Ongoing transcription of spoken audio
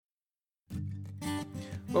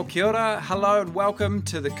Well, kia ora, hello and welcome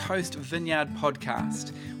to the Coast Vineyard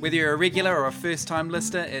podcast. Whether you're a regular or a first-time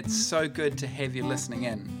listener, it's so good to have you listening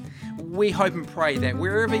in. We hope and pray that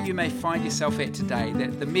wherever you may find yourself at today,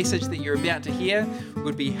 that the message that you're about to hear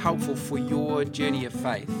would be helpful for your journey of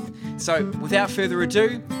faith. So, without further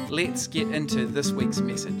ado, let's get into this week's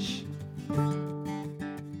message.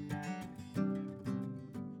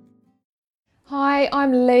 Hi,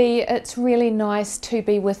 I'm Lee. It's really nice to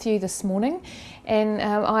be with you this morning, and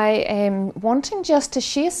I am wanting just to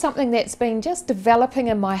share something that's been just developing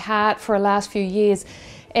in my heart for the last few years.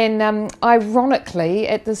 And ironically,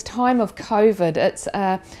 at this time of COVID,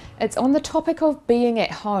 it's on the topic of being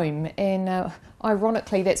at home. And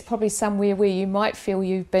ironically, that's probably somewhere where you might feel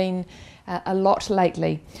you've been a lot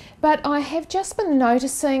lately. But I have just been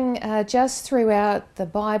noticing just throughout the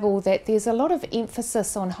Bible that there's a lot of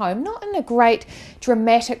emphasis on home, not in a great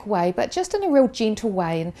dramatic way, but just in a real gentle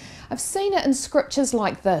way. And I've seen it in scriptures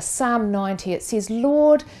like this, Psalm 90. It says,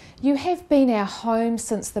 "Lord, you have been our home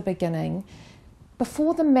since the beginning.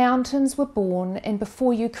 Before the mountains were born and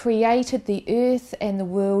before you created the earth and the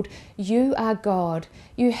world, you are God.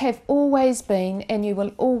 You have always been and you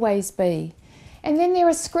will always be." And then there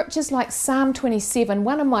are scriptures like Psalm 27,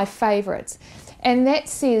 one of my favourites, and that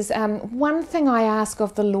says, "One thing I ask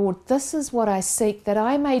of the Lord, this is what I seek, that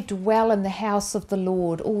I may dwell in the house of the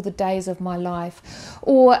Lord all the days of my life."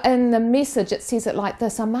 Or in the Message, it says it like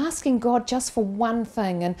this, "I'm asking God just for one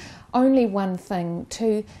thing and only one thing,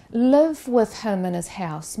 to live with Him in His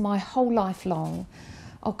house my whole life long.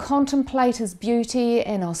 I'll contemplate His beauty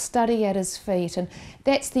and I'll study at His feet." And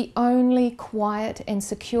that's the only quiet and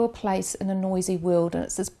secure place in a noisy world. And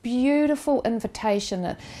it's this beautiful invitation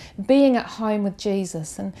at being at home with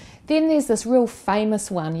Jesus. And then there's this real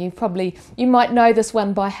famous one. You might know this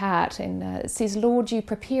one by heart. And it says, "Lord, you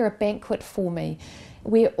prepare a banquet for me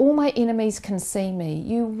where all my enemies can see me.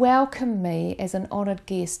 You welcome me as an honoured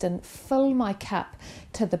guest and fill my cup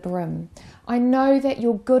to the brim. I know that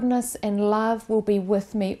your goodness and love will be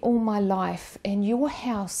with me all my life, and your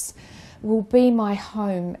house will be my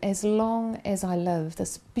home as long as I live."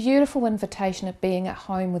 This beautiful invitation of being at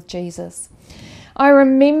home with Jesus. I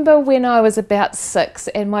remember when I was about 6,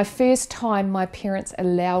 and my first time my parents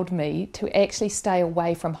allowed me to actually stay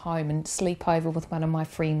away from home and sleep over with one of my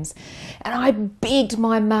friends. And I begged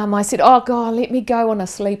my mum, I said, "Oh God, let me go on a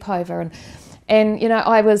sleepover." And you know,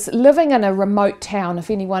 I was living in a remote town, if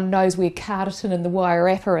anyone knows where Carterton and the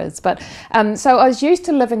Wairarapa is. But so I was used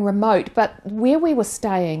to living remote, but where we were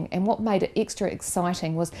staying and what made it extra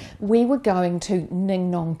exciting was we were going to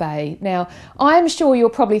Ningnong Bay. Now, I'm sure you're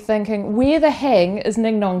probably thinking, where the hang is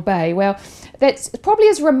Ningnong Bay? Well, that's probably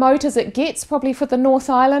as remote as it gets, probably for the North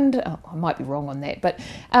Island. Oh, I might be wrong on that, but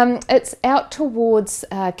it's out towards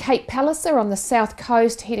Cape Palliser on the south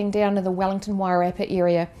coast, heading down to the Wellington Wairarapa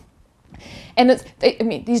area. And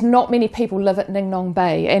there's not many people live at Ningnong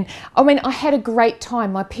Bay, and I had a great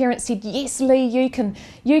time. My parents said, "Yes, Lee, you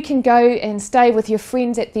can go and stay with your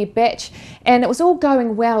friends at their batch," and it was all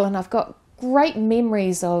going well. And I've got great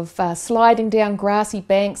memories of sliding down grassy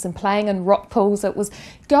banks and playing in rock pools. It was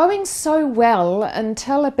going so well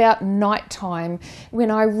until about night time, when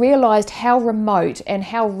I realised how remote and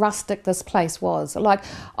how rustic this place was. Like,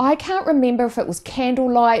 I can't remember if it was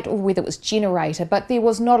candlelight or whether it was generator, but there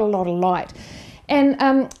was not a lot of light.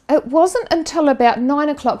 And it wasn't until about 9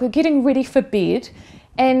 o'clock, we were getting ready for bed,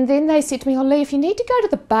 and then they said to me, "Oh, Lee, if you need to go to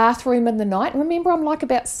the bathroom in the night," remember I'm like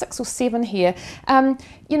about 6 or 7 here,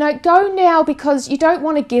 go now, because you don't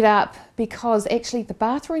want to get up, because actually the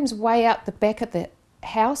bathroom's way out the back of the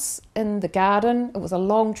house in the garden. It was a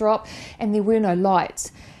long drop and there were no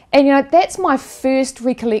lights. And that's my first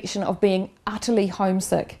recollection of being utterly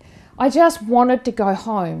homesick. I just wanted to go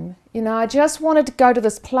home. I just wanted to go to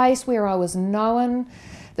this place where I was known,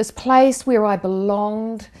 this place where I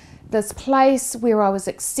belonged, this place where I was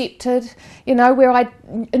accepted, where I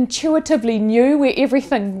intuitively knew where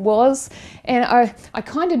everything was. And I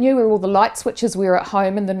kind of knew where all the light switches were at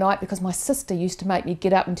home in the night, because my sister used to make me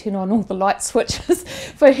get up and turn on all the light switches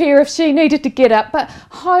for her if she needed to get up. But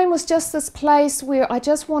home was just this place where I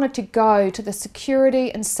just wanted to go to the security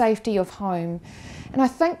and safety of home. And I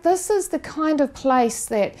think this is the kind of place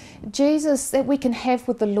that we can have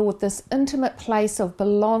with the Lord, this intimate place of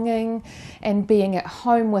belonging and being at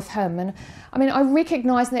home with Him. And I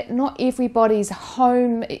recognise that not everybody's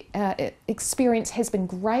home experience has been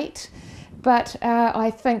great, but I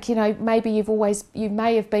think, maybe you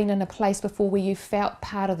may have been in a place before where you felt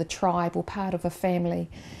part of the tribe or part of a family.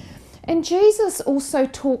 And Jesus also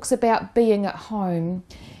talks about being at home.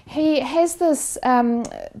 He has this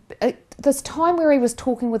time where he was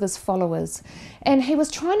talking with his followers, and he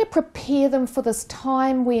was trying to prepare them for this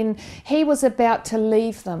time when he was about to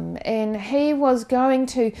leave them, and he was going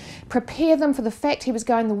to prepare them for the fact he was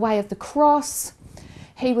going the way of the cross.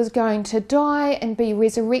 He was going to die and be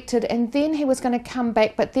resurrected, and then he was going to come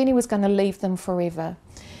back, but then he was going to leave them forever.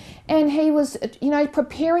 And he was,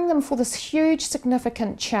 preparing them for this huge,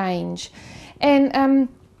 significant change. And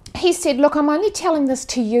he said, look, I'm only telling this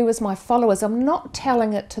to you as my followers. I'm not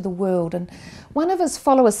telling it to the world. And one of his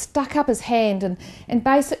followers stuck up his hand and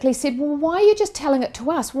basically said, well, why are you just telling it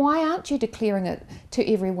to us? Why aren't you declaring it to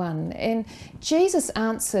everyone? And Jesus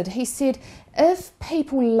answered, he said, if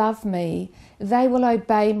people love me, they will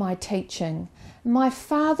obey my teaching. My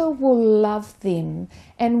Father will love them,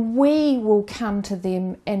 and we will come to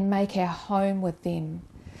them and make our home with them.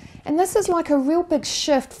 And this is like a real big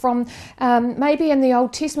shift from maybe in the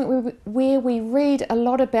Old Testament where we read a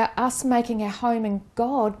lot about us making our home in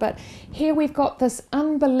God, but here we've got this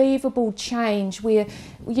unbelievable change where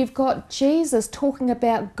you've got Jesus talking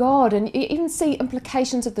about God, and you even see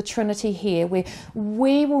implications of the Trinity here, where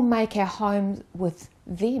we will make our home with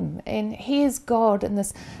them. And here's God in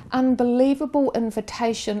this unbelievable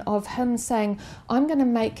invitation of him saying, I'm going to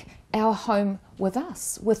make our home with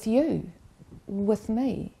us, with you, with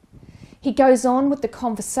me. He goes on with the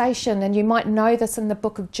conversation, and you might know this in the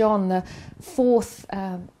book of John, the fourth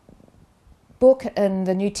book in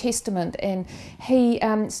the New Testament, and he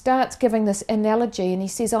starts giving this analogy, and he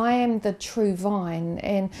says, I am the true vine,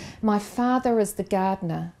 and my Father is the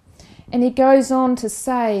gardener. And he goes on to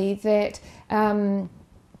say that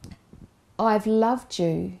I've loved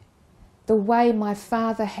you the way my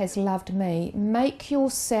Father has loved me. Make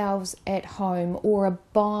yourselves at home, or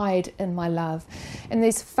abide in my love. And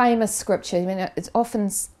there's famous scripture, it's often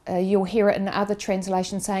you'll hear it in other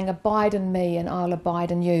translations saying, abide in me and I'll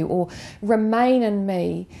abide in you, or remain in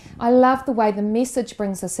me. I love the way the Message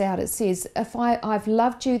brings this out. It says, I've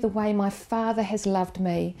loved you the way my Father has loved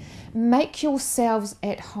me. Make yourselves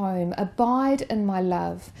at home, abide in my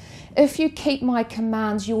love. If you keep my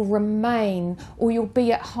commands, you'll remain, or you'll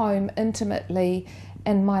be at home intimately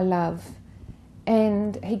in my love.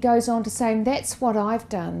 And he goes on to say, that's what I've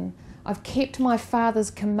done. I've kept my Father's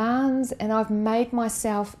commands, and I've made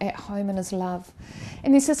myself at home in his love.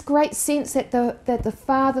 And there's this great sense that the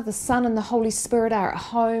Father, the Son, and the Holy Spirit are at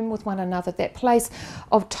home with one another, that place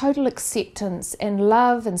of total acceptance and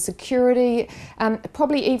love and security,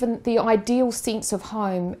 probably even the ideal sense of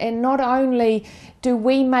home. And not only do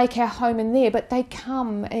we make our home in there, but they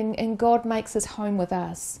come and God makes his home with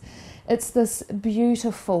us. It's this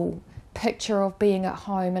beautiful picture of being at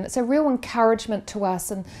home, and it's a real encouragement to us.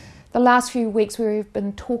 And the last few weeks we've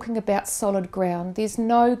been talking about solid ground. There's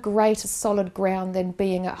no greater solid ground than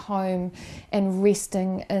being at home and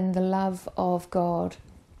resting in the love of God.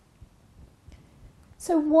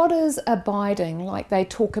 So what is abiding, like they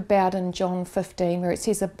talk about in John 15, where it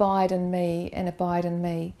says abide in me and abide in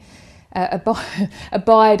me?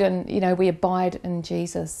 Abide in, we abide in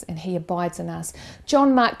Jesus and he abides in us.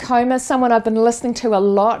 John Mark Comer, someone I've been listening to a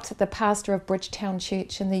lot, the pastor of Bridgetown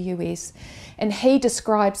Church in the US, and he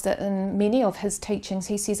describes it in many of his teachings.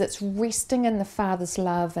 He says it's resting in the Father's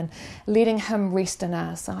love and letting him rest in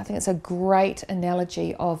us. And I think it's a great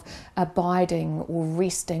analogy of abiding or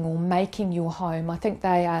resting or making your home. I think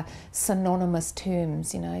they are synonymous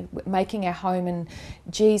terms, making our home in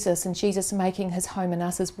Jesus and Jesus making his home in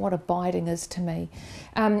us is what abiding is to me.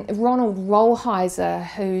 Ronald Rolheiser,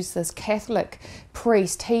 who's this Catholic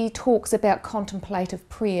priest, he talks about contemplative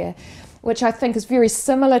prayer, which I think is very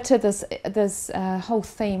similar to this whole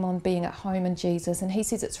theme on being at home in Jesus. And he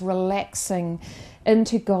says it's relaxing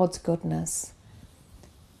into God's goodness.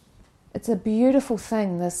 It's a beautiful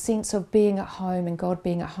thing, this sense of being at home and God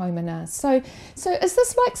being at home in us. So is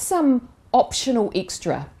this like some optional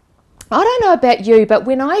extra? I don't know about you, but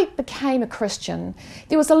when I became a Christian,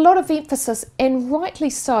 there was a lot of emphasis, and rightly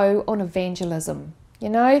so, on evangelism.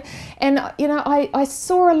 And I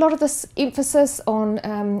saw a lot of this emphasis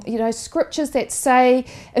on, scriptures that say,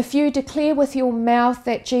 if you declare with your mouth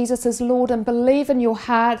that Jesus is Lord and believe in your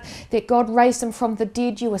heart that God raised him from the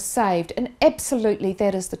dead, you are saved. And absolutely,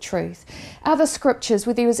 that is the truth. Other scriptures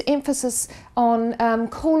where there was emphasis on,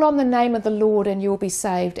 call on the name of the Lord and you'll be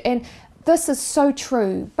saved. And this is so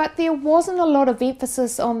true. But there wasn't a lot of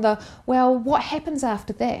emphasis on what happens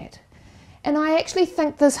after that? And I actually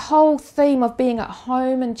think this whole theme of being at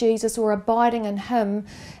home in Jesus or abiding in Him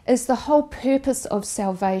is the whole purpose of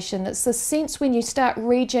salvation. It's the sense when you start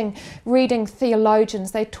reading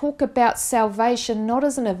theologians, they talk about salvation not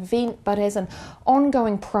as an event but as an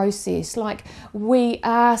ongoing process. Like, we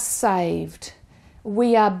are saved.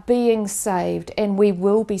 We are being saved, and we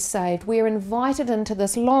will be saved. We're invited into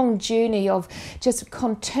this long journey of just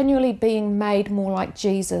continually being made more like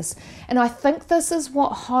Jesus. And I think this is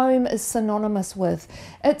what home is synonymous with.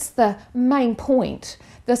 It's the main point.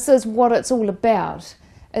 This is what it's all about,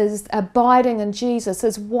 is abiding in Jesus,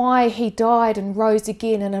 is why He died and rose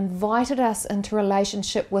again and invited us into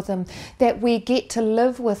relationship with Him, that we get to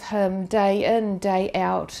live with Him day in, day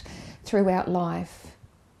out throughout life.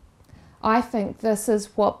 I think this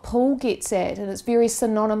is what Paul gets at, and it's very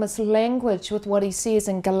synonymous language with what he says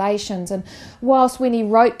in Galatians. And whilst when he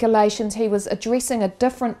wrote Galatians he was addressing a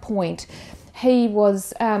different point, he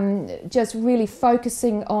was just really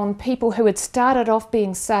focusing on people who had started off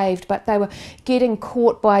being saved, but they were getting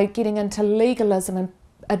caught by getting into legalism and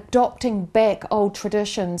adopting back old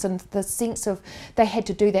traditions, and the sense of they had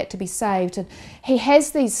to do that to be saved. And he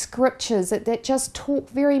has these scriptures that just talk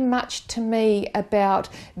very much to me about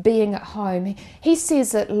being at home. He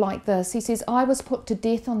says it like this. He says, I was put to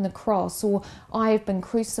death on the cross, or I have been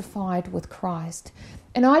crucified with Christ.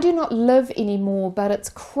 And I do not live anymore, but it's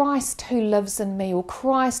Christ who lives in me, or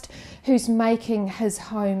Christ who's making His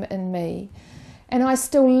home in me. And I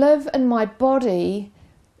still live in my body,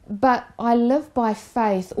 but I live by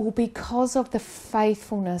faith, or because of the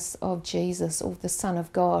faithfulness of Jesus, or the Son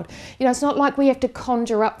of God. You know, it's not like we have to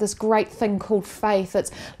conjure up this great thing called faith.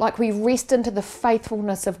 It's like we rest into the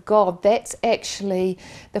faithfulness of God. That's actually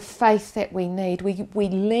the faith that we need. We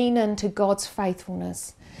lean into God's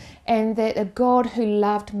faithfulness. And that a God who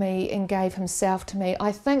loved me and gave Himself to me.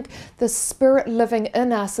 I think the Spirit living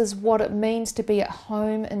in us is what it means to be at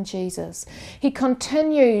home in Jesus. He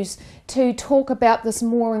continues to talk about this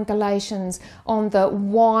more in Galatians on the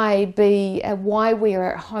why we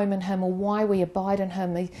are at home in Him, or why we abide in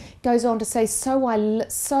Him. He goes on to say, so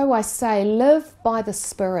I say, live by the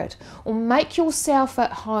Spirit, or make yourself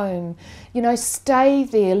at home. You know, stay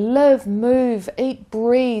there, live, move, eat,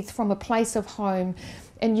 breathe from a place of home,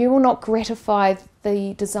 and you will not gratify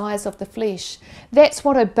the desires of the flesh. That's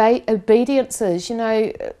what obedience is. You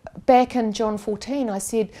know, back in John 14,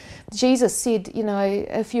 Jesus said, you know,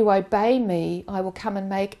 if you obey me, I will come and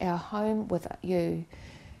make our home with you.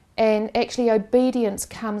 And actually obedience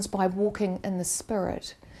comes by walking in the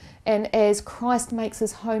Spirit. And as Christ makes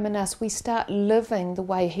His home in us, we start living the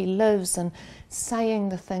way He lives, and saying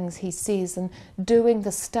the things He says, and doing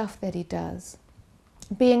the stuff that He does.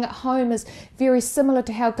 Being at home is very similar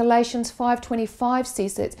to how Galatians 5:25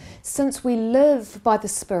 says that since we live by the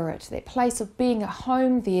Spirit, that place of being at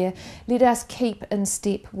home there, let us keep in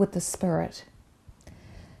step with the Spirit.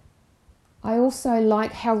 I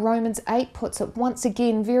like how Romans 8 puts it, once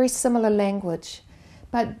again, very similar language.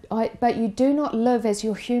 But you do not live as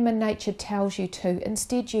your human nature tells you to.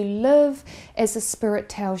 Instead, you live as the Spirit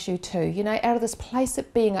tells you to. You know, out of this place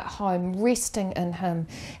of being at home, resting in Him,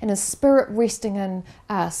 and His Spirit resting in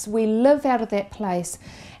us. We live out of that place.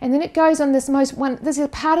 And then it goes on this is a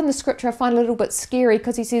part in the scripture I find a little bit scary,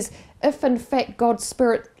 because he says, if in fact God's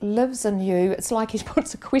Spirit lives in you, it's like he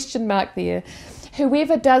puts a question mark there.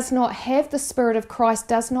 Whoever does not have the Spirit of Christ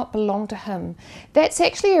does not belong to Him. That's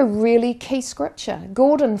actually a really key scripture.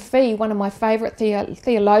 Gordon Fee, one of my favourite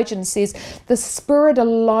theologians, says the Spirit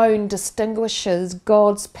alone distinguishes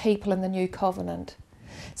God's people in the new covenant.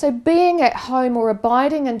 So being at home or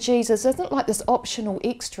abiding in Jesus isn't like this optional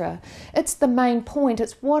extra. It's the main point.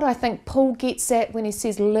 It's what I think Paul gets at when he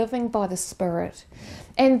says living by the Spirit.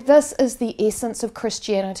 And this is the essence of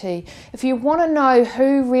Christianity. If you want to know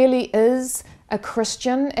who really is a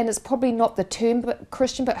Christian, and it's probably not the term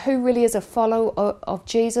Christian, but who really is a follower of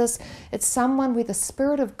Jesus, it's someone where the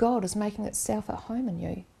Spirit of God is making itself at home in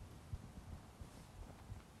you.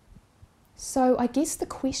 So I guess the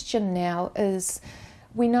question now is,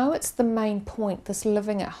 we know it's the main point, this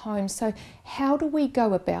living at home, so how do we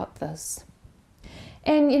go about this?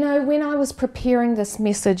 And, you know, when I was preparing this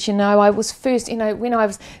message, you know, I was first, you know, when I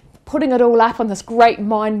was putting it all up on this great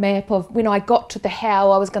mind map of when I got to the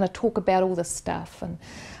how, I was going to talk about all this stuff, and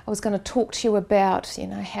I was going to talk to you about, you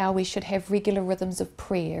know, how we should have regular rhythms of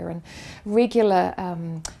prayer and regular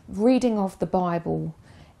reading of the Bible,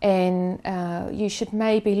 and you should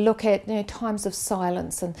maybe look at, you know, times of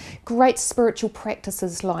silence and great spiritual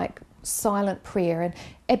practices like silent prayer, and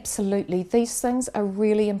absolutely these things are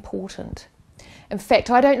really important. In fact,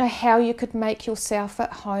 I don't know how you could make yourself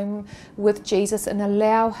at home with Jesus and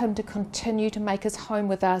allow him to continue to make his home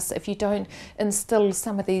with us if you don't instill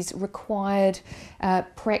some of these required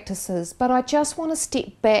practices. But I just want to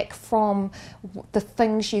step back from the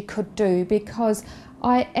things you could do, because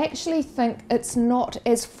I actually think it's not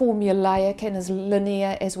as formulaic and as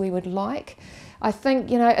linear as we would like. I think,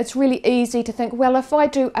 it's really easy to think, well, if I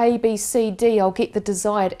do A, B, C, D, I'll get the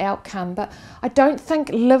desired outcome. But I don't think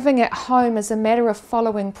living at home is a matter of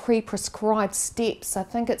following pre-prescribed steps. I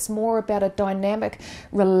think it's more about a dynamic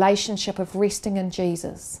relationship of resting in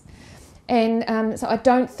Jesus. And so I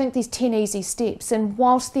don't think there's 10 easy steps. And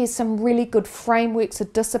whilst there's some really good frameworks or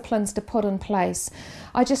disciplines to put in place,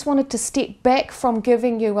 I just wanted to step back from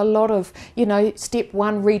giving you a lot of, step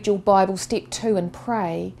 1, read your Bible, step 2, and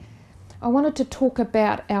pray. I wanted to talk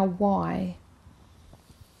about our why.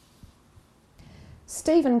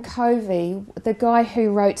 Stephen Covey, the guy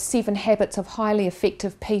who wrote 7 Habits of Highly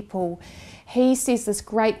Effective People, he says this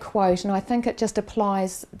great quote, and I think it just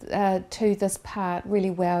applies to this part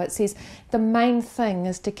really well. It says, the main thing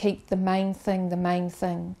is to keep the main thing the main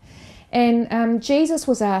thing. And Jesus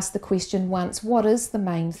was asked the question once, what is the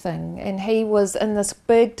main thing? And he was in this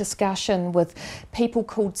big discussion with people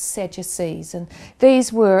called Sadducees. And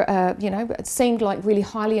these were, it seemed like really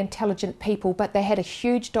highly intelligent people, but they had a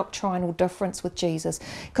huge doctrinal difference with Jesus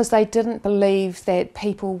because they didn't believe that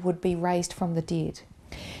people would be raised from the dead.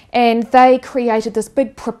 And they created this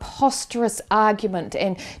big preposterous argument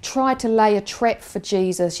and tried to lay a trap for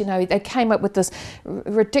Jesus. They came up with this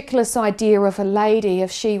ridiculous idea of a lady,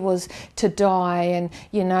 if she was to die, and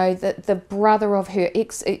that the brother of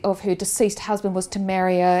her deceased husband was to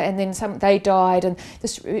marry her, and then they died, and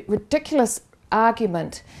this ridiculous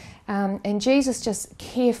argument. And Jesus just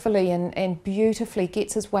carefully and beautifully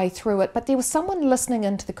gets his way through it. But there was someone listening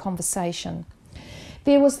into the conversation.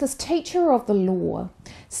 There was this teacher of the law,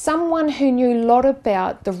 someone who knew a lot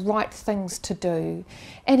about the right things to do.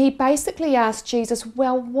 And he basically asked Jesus,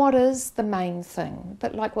 well, what is the main thing? A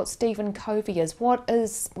bit like what Stephen Covey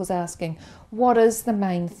was asking, what is the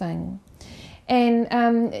main thing?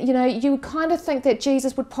 And, you would kind of think that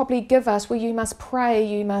Jesus would probably give us, well, you must pray,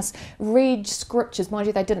 you must read scriptures. Mind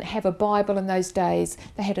you, they didn't have a Bible in those days.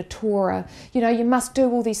 They had a Torah. You must do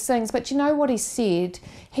all these things. But you know what he said?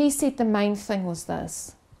 He said the main thing was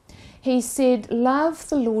this. He said, love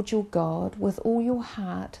the Lord your God with all your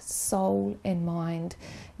heart, soul, and mind.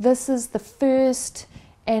 This is the first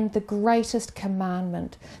and the greatest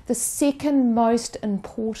commandment. The second most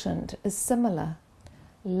important is similar.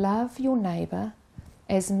 Love your neighbour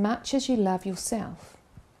as much as you love yourself.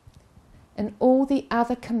 And all the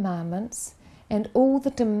other commandments and all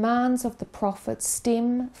the demands of the prophets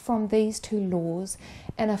stem from these 2 laws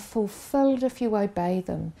and are fulfilled if you obey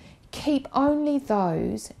them. Keep only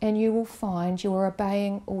those and you will find you are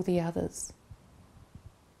obeying all the others.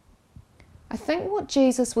 I think what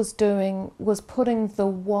Jesus was doing was putting the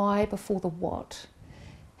why before the what.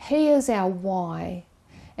 He is our why.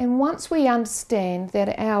 And once we understand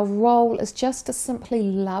that our role is just to simply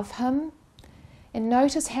love him, and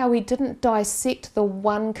notice how he didn't dissect the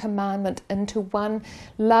one commandment into one.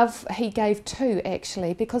 Love he gave 2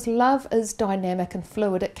 actually, because love is dynamic and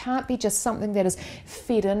fluid. It can't be just something that is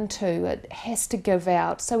fed into. It has to give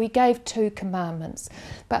out. So he gave 2 commandments,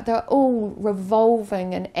 but they're all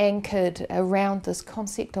revolving and anchored around this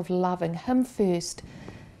concept of loving him first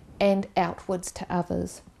and outwards to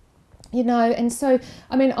others. And so,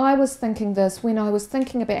 I was thinking this when I was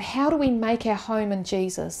thinking about how do we make our home in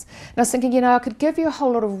Jesus. And I was thinking, I could give you a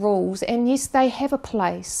whole lot of rules, and yes, they have a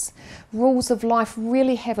place. Rules of life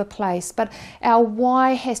really have a place, but our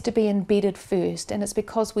why has to be embedded first, and it's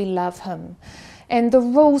because we love him. And the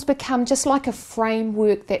rules become just like a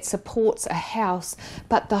framework that supports a house,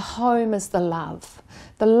 but the home is the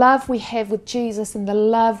love we have with Jesus and the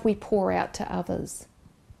love we pour out to others.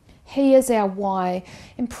 He is our why,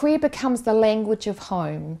 and prayer becomes the language of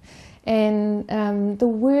home. And the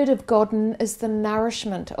Word of God is the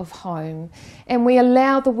nourishment of home. And we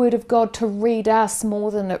allow the Word of God to read us more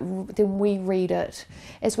than we read it.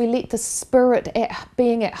 As we let the Spirit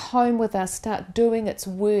being at home with us start doing its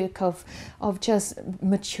work of just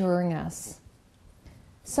maturing us.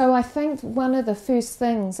 So I think one of the first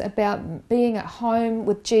things about being at home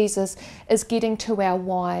with Jesus is getting to our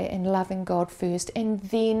why and loving God first, and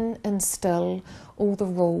then instill all the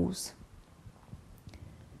rules.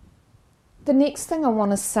 The next thing I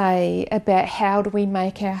want to say about how do we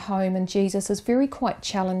make our home in Jesus is quite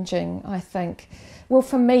challenging, I think. Well,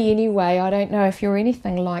 for me anyway. I don't know if you're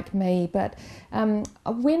anything like me, but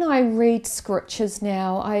when I read scriptures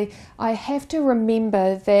now, I have to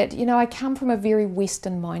remember that, I come from a very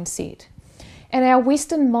Western mindset. And our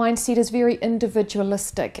Western mindset is very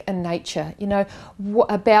individualistic in nature,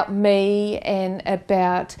 about me and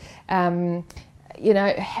about, how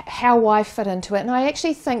I fit into it. And I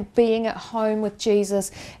actually think being at home with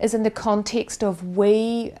Jesus is in the context of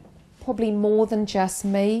we, probably more than just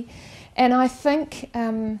me. And I think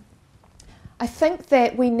that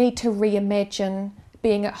we need to reimagine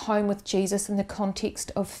being at home with Jesus in the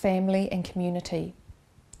context of family and community.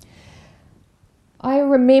 I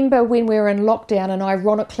remember when we were in lockdown, and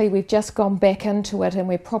ironically we've just gone back into it and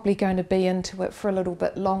we're probably going to be into it for a little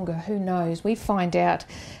bit longer, who knows, we find out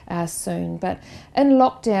soon. But in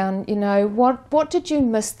lockdown, what did you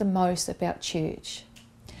miss the most about church?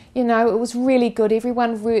 It was really good.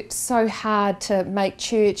 Everyone worked so hard to make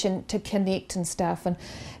church and to connect and stuff.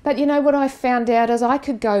 But what I found out is I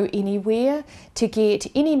could go anywhere to get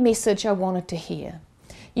any message I wanted to hear.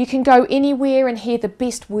 You can go anywhere and hear the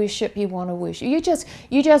best worship you want to worship. You just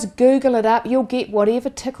Google it up, you'll get whatever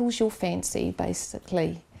tickles your fancy,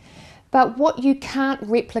 basically. But what you can't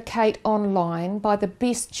replicate online by the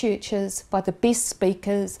best churches, by the best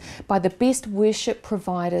speakers, by the best worship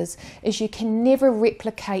providers, is you can never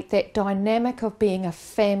replicate that dynamic of being a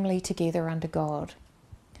family together under God.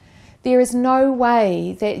 There is no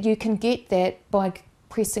way that you can get that by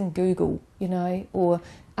pressing Google, or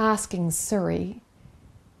asking Siri.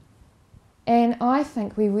 And I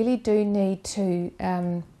think we really do need to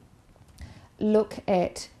look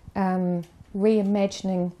at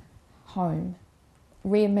reimagining home,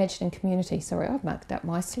 reimagining community. Sorry, I've marked up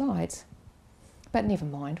my slides, but never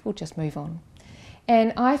mind, we'll just move on.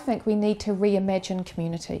 And I think we need to reimagine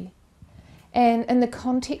community. And in the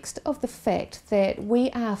context of the fact that we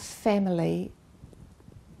are family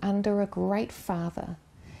under a great Father.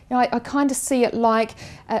 I kind of see it like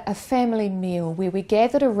a family meal where we're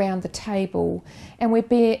gathered around the table and we're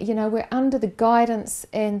under the guidance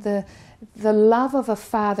and the love of a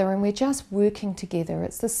Father, and we're just working together.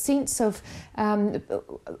 It's the sense of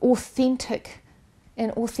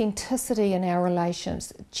authenticity in our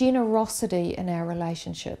relations, generosity in our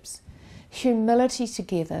relationships, humility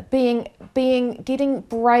together, getting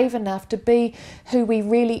brave enough to be who we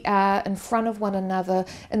really are in front of one another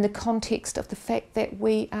in the context of the fact that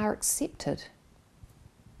we are accepted.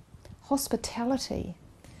 Hospitality,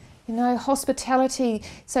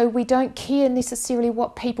 so we don't care necessarily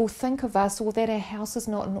what people think of us or that our house is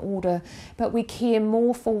not in order, but we care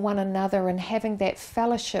more for one another and having that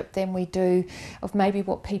fellowship than we do of maybe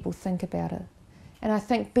what people think about it. And I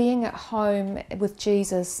think being at home with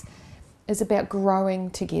Jesus is about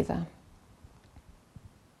growing together.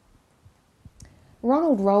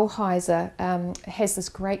 Ronald Rolheiser has this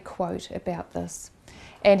great quote about this,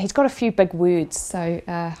 and he's got a few big words, so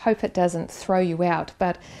hope it doesn't throw you out,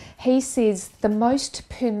 but he says the most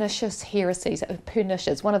pernicious heresies,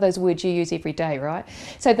 pernicious, one of those words you use every day, right?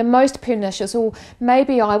 So the most pernicious, or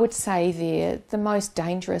maybe I would say the most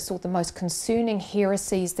dangerous or the most concerning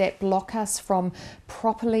heresies that block us from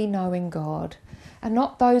properly knowing God are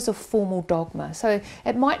not those of formal dogma. So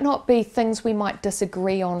it might not be things we might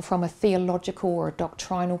disagree on from a theological or a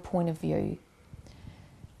doctrinal point of view,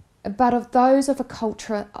 but of those of a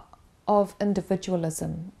culture of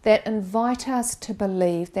individualism that invite us to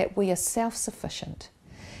believe that we are self-sufficient,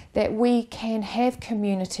 that we can have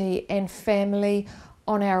community and family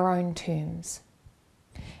on our own terms,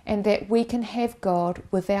 and that we can have God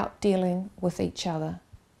without dealing with each other.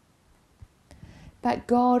 But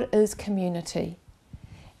God is community.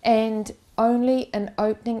 And only in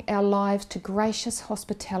opening our lives to gracious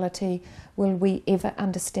hospitality will we ever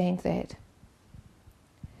understand that.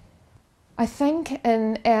 I think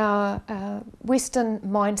in our Western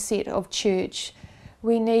mindset of church,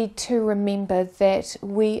 we need to remember that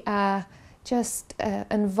we are just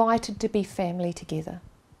invited to be family together.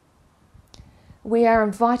 We are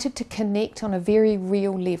invited to connect on a very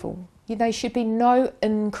real level. There should be no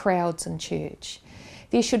in crowds in church.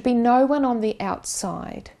 There should be no one on the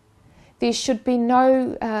outside. There should be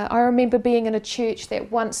no, I remember being in a church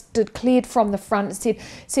that once declared from the front and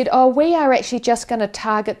said, oh, we are actually just going to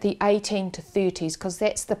target the 18 to 30s because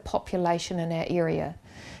that's the population in our area.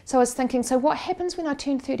 So I was thinking, so what happens when I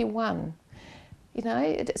turn 31?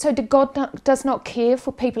 So God does not care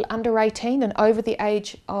for people under 18 and over the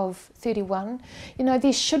age of 31.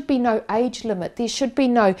 There should be no age limit. There should be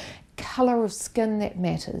no colour of skin that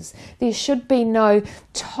matters. There should be no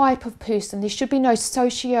type of person. There should be no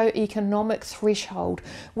socio-economic threshold.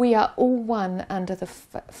 We are all one under the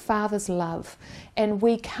Father's love, and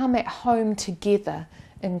we come at home together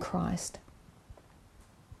in Christ.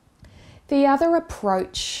 The other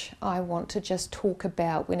approach I want to just talk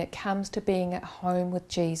about when it comes to being at home with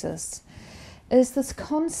Jesus is this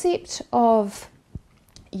concept of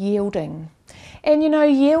yielding. And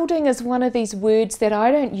yielding is one of these words that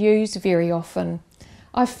I don't use very often.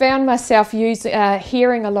 I found myself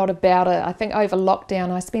hearing a lot about it. I think over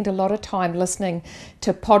lockdown I spent a lot of time listening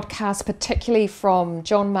to podcasts, particularly from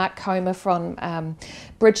John Mark Comer from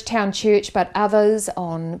Bridgetown Church, but others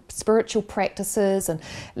on spiritual practices, and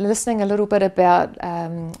listening a little bit about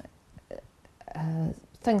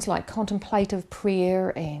things like contemplative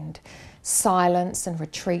prayer and silence and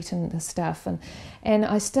retreat and this stuff, and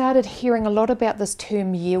I started hearing a lot about this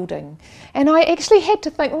term yielding, and I actually had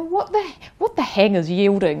to think, well, what the hang is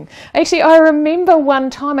yielding? Actually, I remember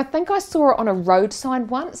one time, I think I saw it on a road sign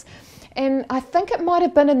once, and I think it might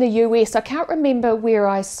have been in the US. I can't remember where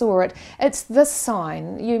I saw it. It's this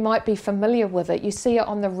sign. You might be familiar with it. You see it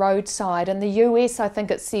on the roadside. In the US, I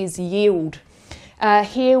think it says yield.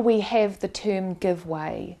 Here we have the term give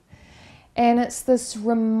way. And it's this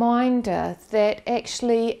reminder that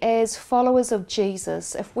actually, as followers of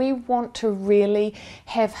Jesus, if we want to really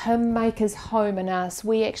have Him make His home in us,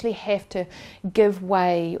 we actually have to give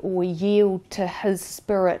way or yield to His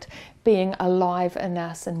Spirit being alive in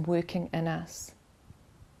us and working in us.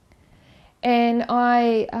 And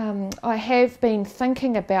I have been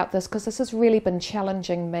thinking about this because this has really been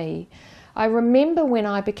challenging me. I remember when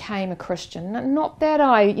I became a Christian, not that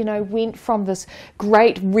I, went from this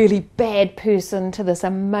great, really bad person to this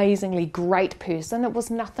amazingly great person. It was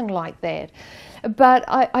nothing like that. But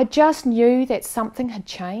I just knew that something had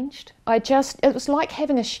changed. It was like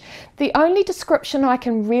having the only description I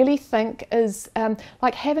can really think is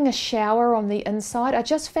like having a shower on the inside. I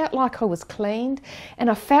just felt like I was cleaned, and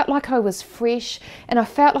I felt like I was fresh, and I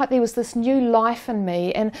felt like there was this new life in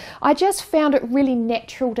me, and I just found it really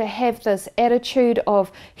natural to have this attitude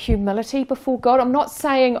of humility before God. I'm not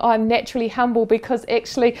saying I'm naturally humble, because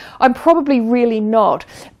actually I'm probably really not,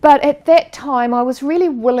 but at that time I was really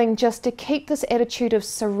willing just to keep this attitude of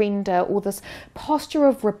surrender, or this posture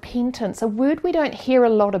of repentance, a word we don't hear a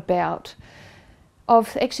lot about,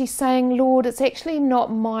 of actually saying, Lord, it's actually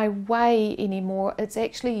not my way anymore, it's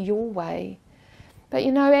actually your way. But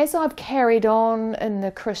as I've carried on in the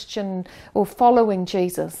Christian or following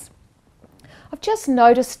Jesus, I've just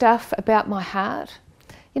noticed stuff about my heart.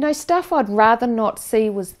 Stuff I'd rather not see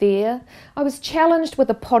was there. I was challenged with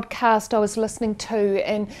a podcast I was listening to,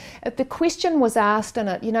 and the question was asked in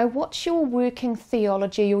it, what's your working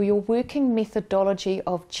theology or your working methodology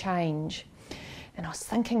of change? And I was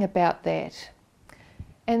thinking about that.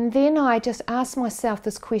 And then I just asked myself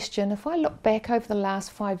this question: if I look back over the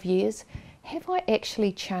last 5 years, have I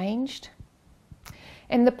actually changed?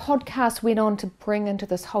 And the podcast went on to bring into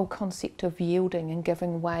this whole concept of yielding and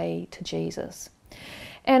giving way to Jesus.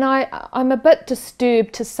 And I'm a bit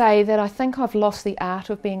disturbed to say that I think I've lost the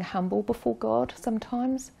art of being humble before God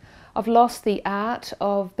sometimes. I've lost the art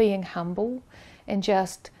of being humble and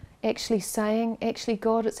just actually saying, actually,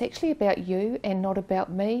 God, it's actually about you and not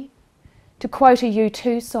about me. To quote a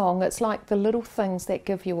U2 song, it's like the little things that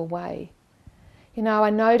give you away. I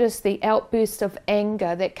notice the outbursts of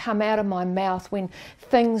anger that come out of my mouth when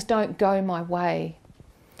things don't go my way.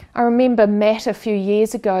 I remember Matt a few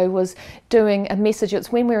years ago was doing a message.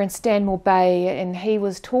 It's when we were in Stanmore Bay, and he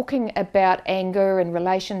was talking about anger and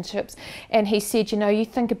relationships, and he said, you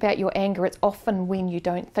think about your anger, it's often when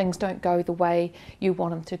things don't go the way you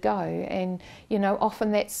want them to go, and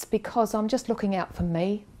often that's because I'm just looking out for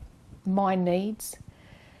me, my needs.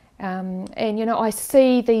 And I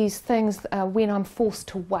see these things when I'm forced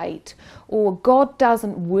to wait, or God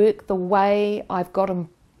doesn't work the way I've got him,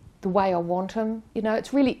 the way I want him.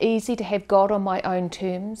 It's really easy to have God on my own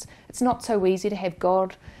terms. It's not so easy to have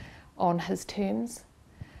God on his terms.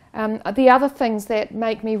 The other things that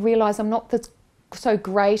make me realise I'm not so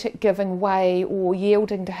great at giving way or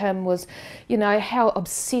yielding to him was, how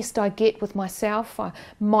obsessed I get with myself,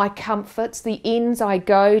 my comforts, the ends I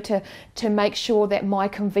go to make sure that my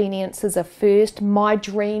conveniences are first, my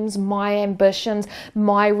dreams, my ambitions,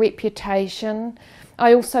 my reputation.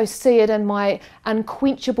 I also see it in my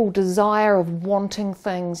unquenchable desire of wanting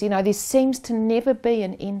things. There seems to never be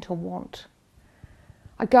an end to want.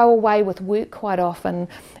 I go away with work quite often,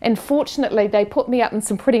 and fortunately they put me up in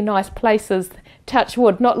some pretty nice places, touch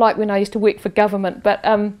wood, not like when I used to work for government, but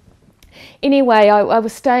anyway, I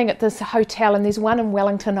was staying at this hotel, and there's one in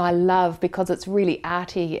Wellington I love because it's really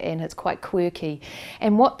arty and it's quite quirky.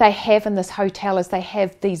 And what they have in this hotel is they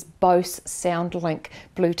have these Bose SoundLink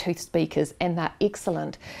Bluetooth speakers, and they're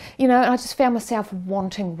excellent. And I just found myself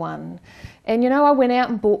wanting one. And I went out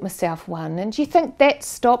and bought myself one. And do you think that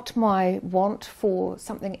stopped my want for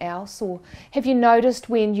something else? Or have you noticed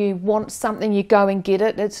when you want something, you go and get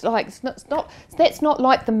it? That's not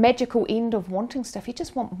like the magical end of wanting stuff. You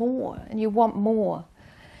just want more, and you want more.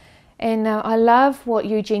 And I love what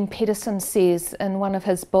Eugene Peterson says in one of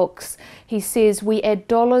his books. He says, we add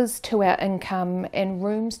dollars to our income and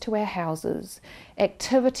rooms to our houses,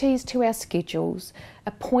 activities to our schedules,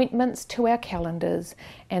 appointments to our calendars,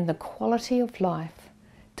 and the quality of life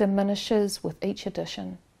diminishes with each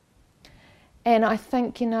addition. And I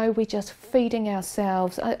think, we're just feeding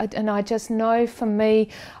ourselves. And I just know for me,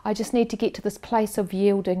 I just need to get to this place of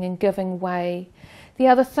yielding and giving way. The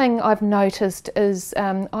other thing I've noticed is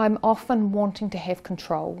I'm often wanting to have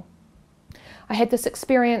control. I had this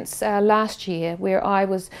experience last year where I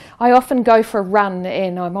often go for a run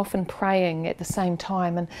and I'm often praying at the same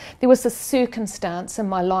time, and there was this circumstance in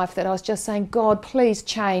my life that I was just saying, God, please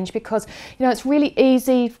change, because it's really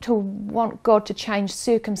easy to want God to change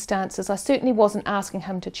circumstances. I certainly wasn't asking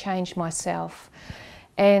him to change myself.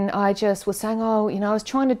 And I just was saying, I was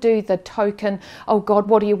trying to do the token, oh God,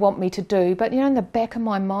 what do you want me to do? But in the back of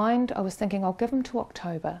my mind, I was thinking, I'll give him to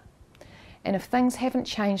October. And if things haven't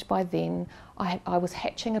changed by then, I was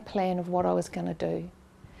hatching a plan of what I was going to do.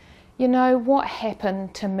 What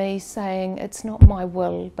happened to me saying, it's not my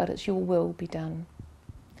will, but it's your will be done.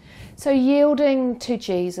 So yielding to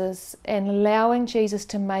Jesus and allowing Jesus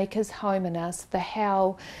to make his home in us, the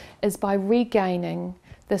how is by regaining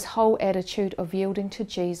this whole attitude of yielding to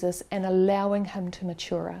Jesus and allowing him to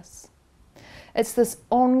mature us. It's this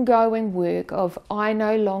ongoing work of I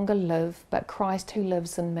no longer live, but Christ who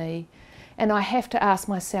lives in me. And I have to ask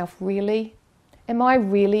myself, really? Am I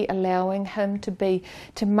really allowing him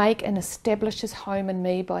to make and establish his home in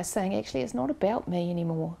me by saying, actually, it's not about me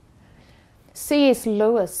anymore? C.S.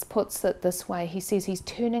 Lewis puts it this way. He says he's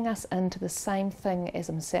turning us into the same thing as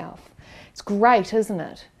himself. It's great, isn't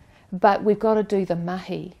it? But we've got to do the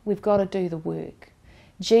mahi. We've got to do the work.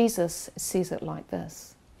 Jesus says it like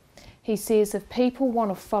this. He says, if people want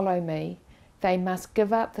to follow me, they must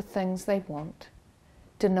give up the things they want,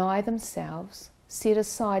 deny themselves, set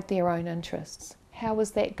aside their own interests. How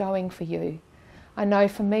is that going for you? I know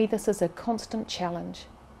for me this is a constant challenge.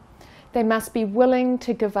 They must be willing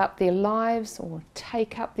to give up their lives or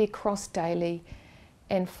take up their cross daily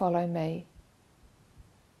and follow me.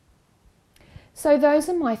 So those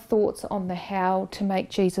are my thoughts on the how to make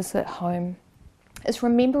Jesus at home. Is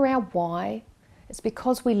remember our why. It's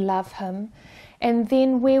because we love him. And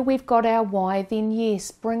then where we've got our why, then yes,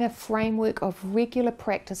 bring a framework of regular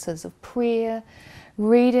practices of prayer,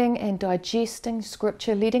 reading and digesting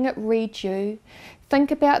scripture, letting it read you. Think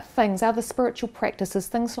about things, other spiritual practices,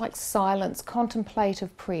 things like silence,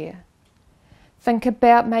 contemplative prayer. Think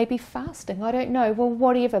about maybe fasting, I don't know, well,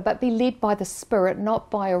 whatever, but be led by the Spirit, not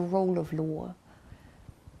by a rule of law.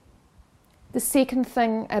 The second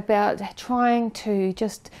thing about trying to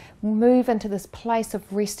just move into this place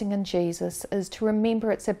of resting in Jesus is to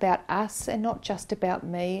remember it's about us and not just about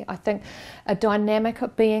me. I think a dynamic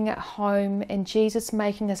of being at home and Jesus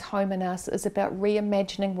making his home in us is about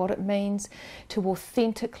reimagining what it means to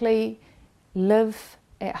authentically live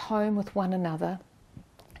at home with one another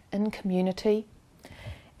in community.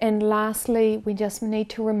 And lastly, we just need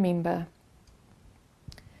to remember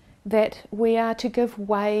that we are to give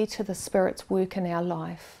way to the Spirit's work in our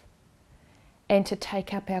life and to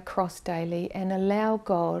take up our cross daily and allow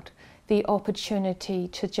God the opportunity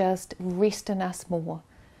to just rest in us more.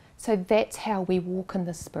 So that's how we walk in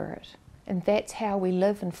the Spirit, and that's how we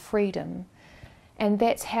live in freedom, and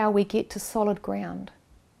that's how we get to solid ground.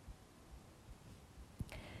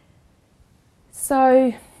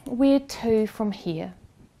 So where to from here?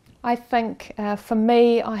 I think for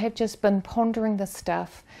me, I have just been pondering this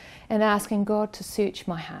stuff and asking God to search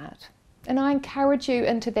my heart. And I encourage you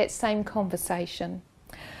into that same conversation.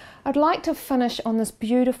 I'd like to finish on this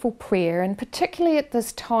beautiful prayer, and particularly at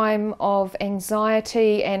this time of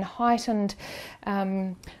anxiety and heightened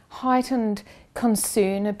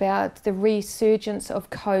concern about the resurgence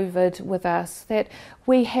of COVID with us, that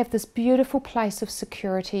we have this beautiful place of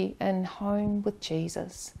security in home with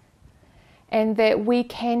Jesus, and that we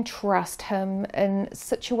can trust him in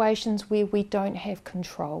situations where we don't have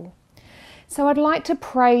control. So I'd like to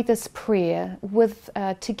pray this prayer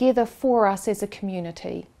together for us as a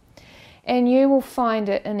community. And you will find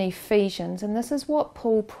it in Ephesians, and this is what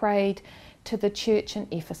Paul prayed to the church in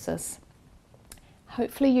Ephesus.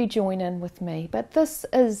 Hopefully you join in with me, but this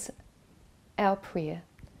is our prayer.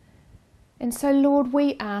 And so, Lord,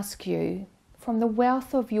 we ask you from the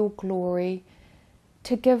wealth of your glory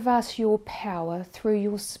to give us your power through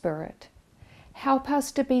your Spirit. Help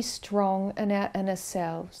us to be strong in our inner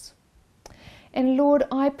selves. And Lord,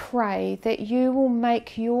 I pray that you will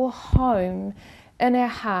make your home in our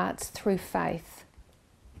hearts through faith.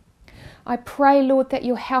 I pray, Lord, that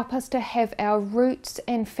you'll help us to have our roots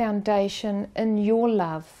and foundation in your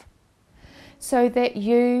love, so that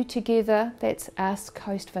you together, that's us,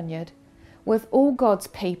 Coast Vineyard, with all God's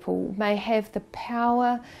people, may have the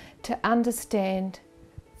power to understand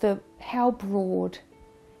how broad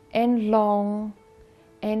and long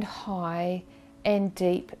and high and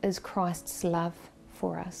deep is Christ's love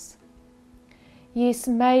for us. Yes,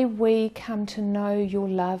 may we come to know your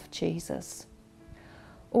love, Jesus,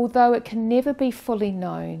 although it can never be fully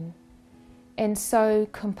known, and so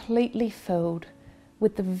completely filled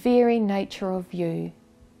with the very nature of you,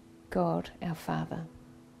 God our Father.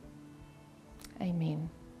 Amen.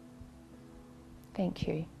 Thank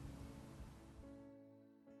you.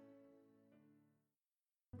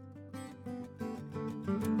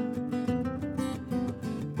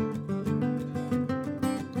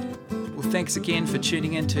 Thanks again for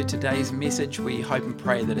tuning in to today's message. We hope and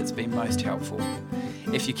pray that it's been most helpful.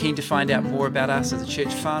 If you're keen to find out more about us as a church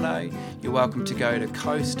whānau, you're welcome to go to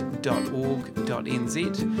coast.org.nz,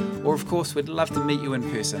 or of course we'd love to meet you in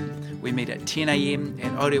person. We meet at 10 a.m.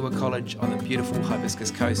 at Orewa College on the beautiful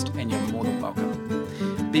Hibiscus Coast, and you're more than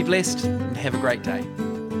welcome. Be blessed and have a great day.